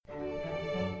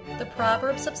The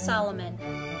Proverbs of Solomon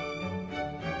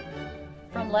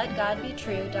from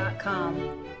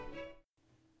LetGodBetrue.com.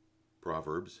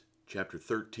 Proverbs chapter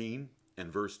 13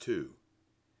 and verse 2.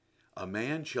 A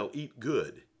man shall eat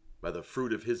good by the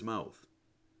fruit of his mouth,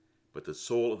 but the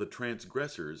soul of the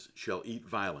transgressors shall eat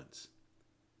violence.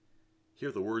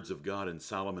 Hear the words of God in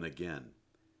Solomon again.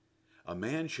 A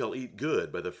man shall eat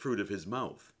good by the fruit of his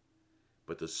mouth,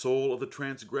 but the soul of the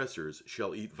transgressors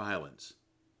shall eat violence.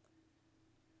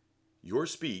 Your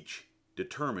speech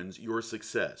determines your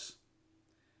success.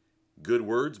 Good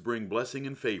words bring blessing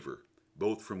and favor,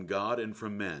 both from God and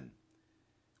from men.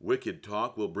 Wicked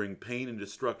talk will bring pain and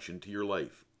destruction to your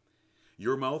life.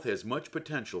 Your mouth has much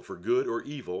potential for good or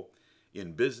evil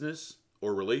in business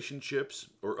or relationships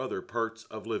or other parts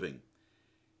of living.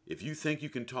 If you think you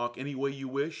can talk any way you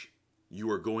wish, you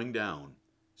are going down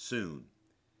soon.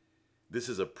 This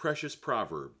is a precious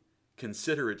proverb.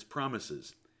 Consider its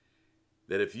promises,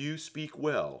 that if you speak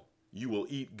well, you will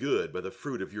eat good by the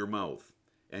fruit of your mouth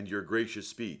and your gracious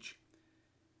speech.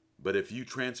 But if you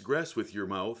transgress with your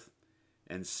mouth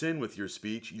and sin with your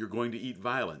speech, you're going to eat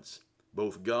violence.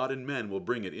 Both God and men will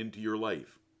bring it into your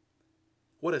life.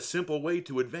 What a simple way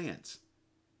to advance.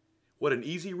 What an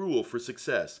easy rule for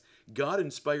success. God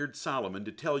inspired Solomon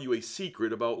to tell you a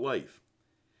secret about life.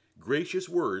 Gracious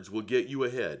words will get you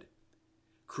ahead.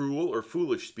 Cruel or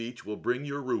foolish speech will bring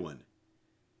your ruin.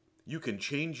 You can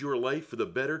change your life for the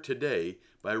better today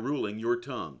by ruling your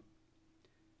tongue.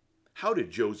 How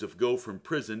did Joseph go from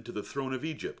prison to the throne of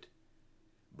Egypt?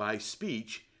 By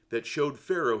speech that showed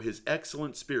Pharaoh his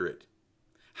excellent spirit.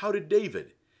 How did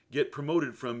David get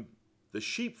promoted from the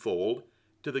sheepfold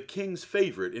to the king's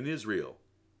favorite in Israel?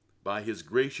 By his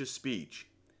gracious speech.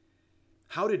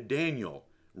 How did Daniel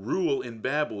rule in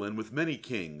Babylon with many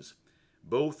kings,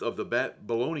 both of the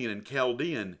Babylonian and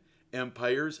Chaldean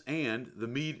empires and the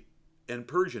Mede and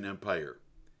Persian Empire?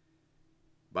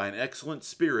 By an excellent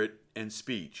spirit and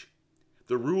speech.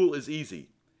 The rule is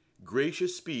easy.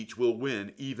 Gracious speech will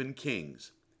win even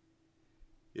kings.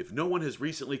 If no one has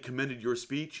recently commended your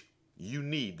speech, you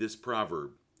need this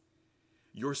proverb.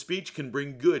 Your speech can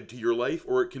bring good to your life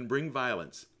or it can bring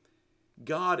violence.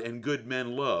 God and good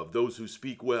men love those who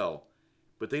speak well,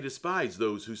 but they despise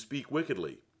those who speak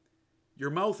wickedly. Your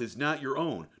mouth is not your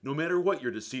own, no matter what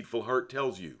your deceitful heart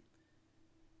tells you.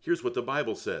 Here's what the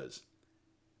Bible says.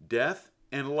 Death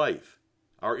and life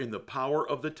are in the power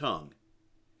of the tongue,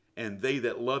 and they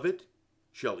that love it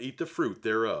shall eat the fruit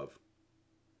thereof.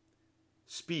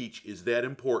 Speech is that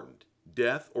important,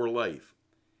 death or life.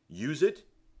 Use it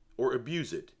or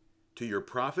abuse it, to your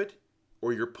profit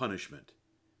or your punishment.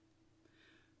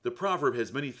 The proverb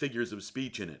has many figures of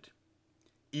speech in it.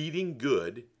 Eating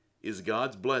good is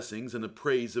God's blessings and the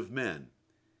praise of men.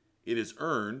 It is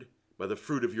earned by the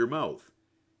fruit of your mouth,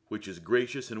 which is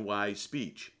gracious and wise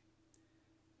speech.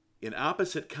 In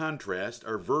opposite contrast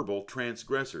are verbal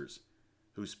transgressors,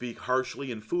 who speak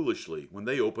harshly and foolishly when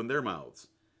they open their mouths.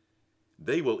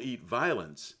 They will eat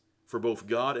violence, for both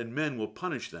God and men will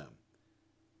punish them.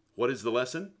 What is the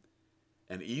lesson?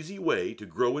 An easy way to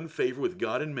grow in favor with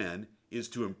God and men is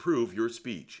to improve your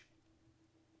speech.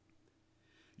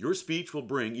 Your speech will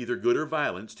bring either good or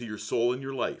violence to your soul and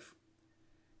your life.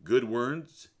 Good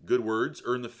words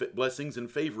earn the blessings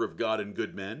and favor of God and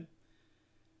good men.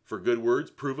 For good words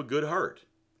prove a good heart.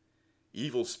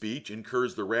 Evil speech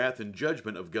incurs the wrath and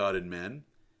judgment of God and men.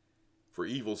 For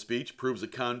evil speech proves a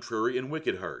contrary and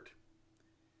wicked heart.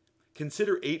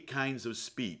 Consider 8 kinds of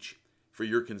speech for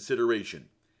your consideration.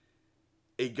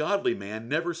 A godly man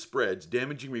never spreads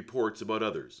damaging reports about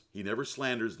others. He never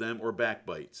slanders them or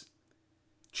backbites.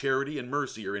 Charity and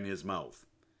mercy are in his mouth.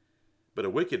 But a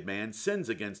wicked man sins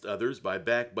against others by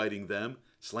backbiting them,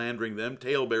 slandering them,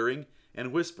 talebearing,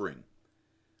 and whispering,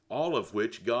 all of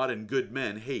which God and good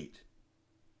men hate.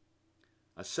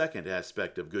 A second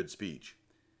aspect of good speech.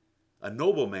 A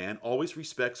noble man always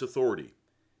respects authority,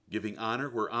 giving honor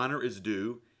where honor is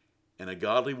due, and a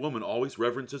godly woman always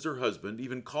reverences her husband,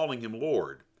 even calling him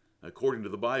Lord, according to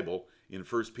the Bible in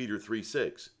 1 Peter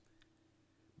 3:6.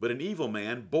 But an evil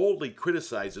man boldly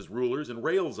criticizes rulers and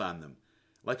rails on them,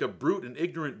 like a brute and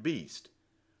ignorant beast,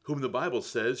 whom the Bible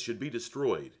says should be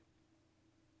destroyed.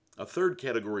 A third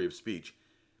category of speech.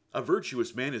 A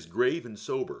virtuous man is grave and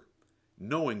sober,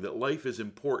 knowing that life is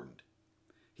important.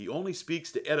 He only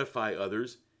speaks to edify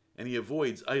others, and he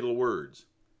avoids idle words.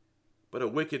 But a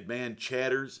wicked man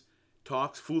chatters,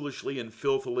 talks foolishly and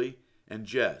filthily, and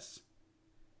jests.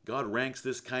 God ranks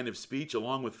this kind of speech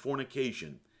along with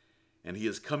fornication, and he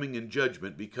is coming in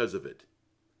judgment because of it.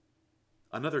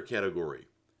 Another category.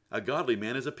 A godly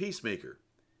man is a peacemaker.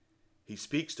 He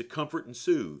speaks to comfort and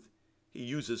soothe. He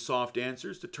uses soft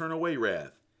answers to turn away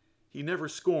wrath. He never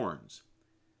scorns.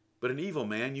 But an evil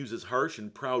man uses harsh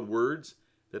and proud words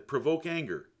that provoke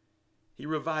anger. He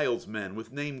reviles men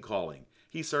with name-calling.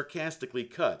 He sarcastically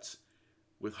cuts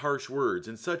with harsh words,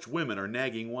 and such women are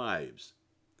nagging wives.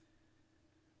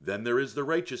 Then there is the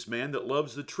righteous man that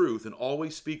loves the truth and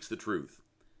always speaks the truth,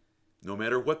 no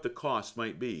matter what the cost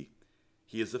might be.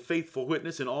 He is a faithful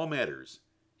witness in all matters.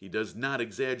 He does not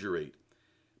exaggerate.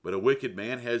 But a wicked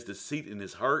man has deceit in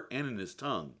his heart and in his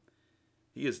tongue.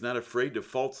 He is not afraid to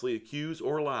falsely accuse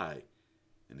or lie,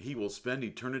 and he will spend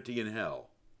eternity in hell.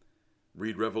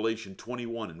 Read Revelation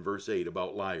 21 and verse 8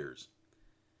 about liars.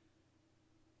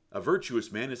 A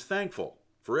virtuous man is thankful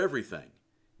for everything,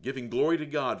 giving glory to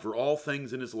God for all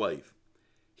things in his life.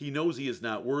 He knows he is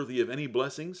not worthy of any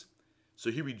blessings,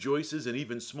 so he rejoices in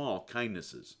even small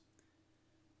kindnesses.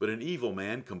 But an evil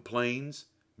man complains,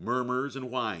 murmurs, and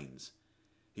whines.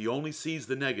 He only sees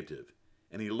the negative,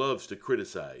 and he loves to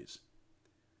criticize.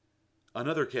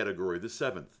 Another category, the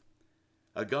seventh.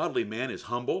 A godly man is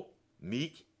humble,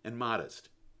 meek, and modest.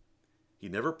 He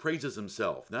never praises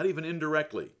himself, not even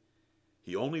indirectly.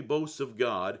 He only boasts of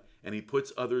God, and he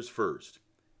puts others first.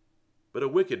 But a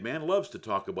wicked man loves to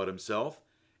talk about himself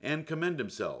and commend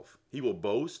himself. He will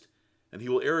boast, and he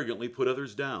will arrogantly put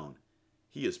others down.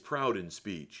 He is proud in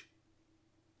speech.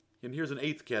 And here's an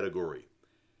eighth category.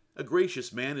 A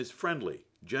gracious man is friendly,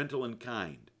 gentle, and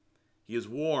kind. He is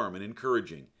warm and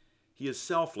encouraging. He is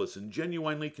selfless and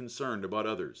genuinely concerned about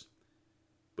others.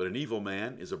 But an evil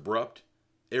man is abrupt,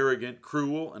 arrogant,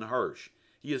 cruel, and harsh.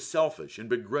 He is selfish and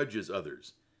begrudges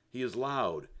others. He is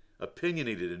loud,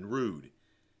 opinionated, and rude.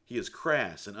 He is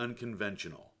crass and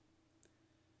unconventional.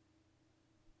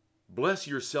 Bless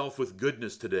yourself with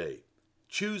goodness today.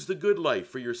 Choose the good life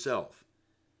for yourself.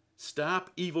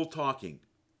 Stop evil talking.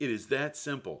 It is that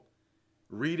simple.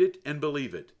 Read it and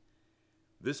believe it.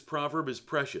 This proverb is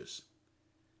precious.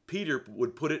 Peter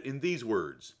would put it in these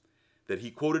words that he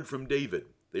quoted from David.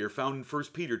 They are found in 1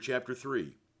 Peter chapter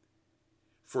 3.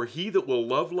 For he that will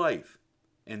love life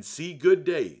and see good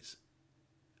days,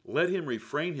 let him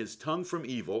refrain his tongue from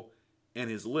evil and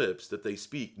his lips that they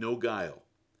speak no guile.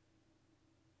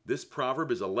 This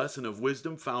proverb is a lesson of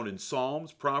wisdom found in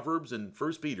Psalms, Proverbs, and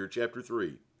 1 Peter chapter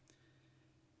 3.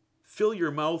 Fill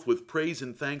your mouth with praise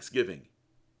and thanksgiving.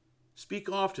 Speak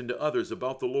often to others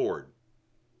about the Lord.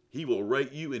 He will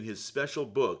write you in his special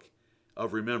book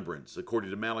of remembrance,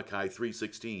 according to Malachi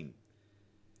 3:16.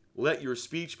 Let your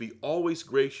speech be always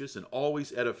gracious and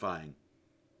always edifying,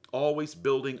 always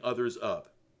building others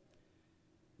up.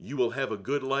 You will have a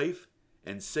good life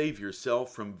and save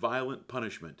yourself from violent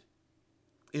punishment.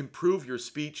 Improve your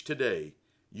speech today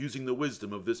using the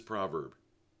wisdom of this proverb.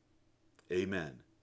 Amen.